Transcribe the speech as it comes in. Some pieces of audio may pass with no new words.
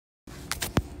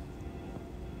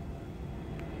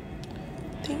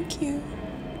Thank you.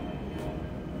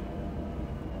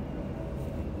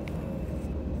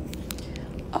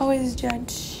 Always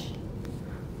judge.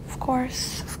 Of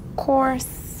course. Of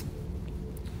course.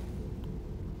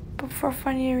 But for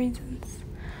funny reasons.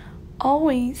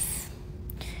 Always.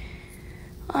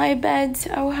 I bet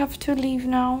I will have to leave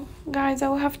now. Guys, I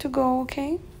will have to go,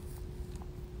 okay?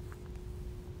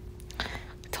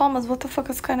 Thomas, what the fuck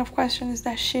is kind of question is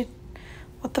that shit?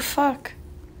 What the fuck?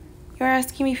 You're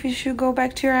asking me if you should go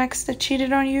back to your ex that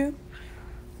cheated on you?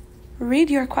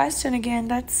 Read your question again.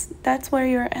 That's where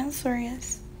your answer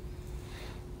is.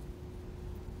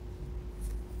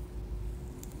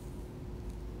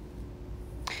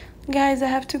 Guys, I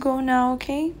have to go now,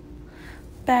 okay?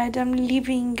 Bad, I'm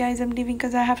leaving, guys. I'm leaving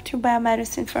because I have to buy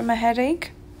medicine for my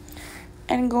headache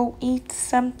and go eat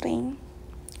something.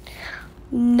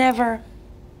 Never.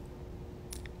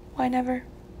 Why never?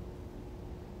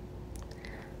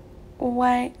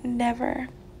 Why never?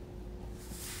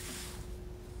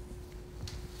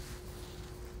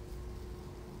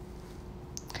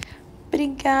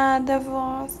 Obrigada,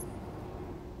 voz.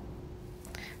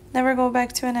 Never go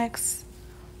back to an ex.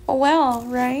 Oh, well,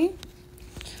 right?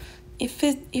 If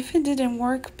it didn't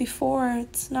work before,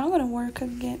 it's not gonna work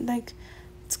again. Like,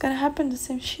 it's gonna happen the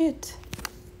same shit.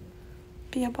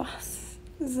 Be a boss.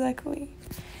 Exactly.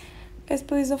 Guys,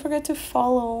 please don't forget to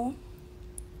follow.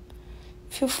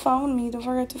 If you found me, don't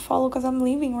forget to follow because I'm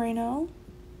leaving right now.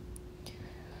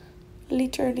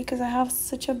 Literally, because I have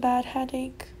such a bad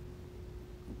headache.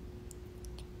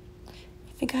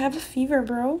 I think I have a fever,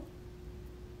 bro.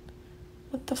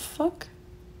 What the fuck?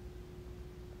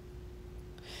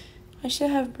 I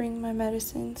should have bring my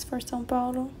medicines for São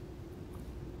Paulo.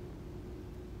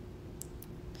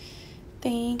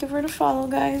 Thank you for the follow,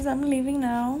 guys. I'm leaving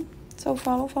now. So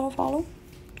follow.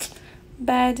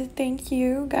 Bad, thank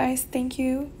you, guys. Thank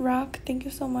you, Rock. Thank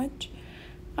you so much.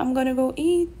 I'm gonna go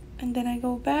eat and then I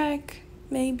go back,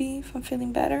 maybe, if I'm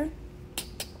feeling better.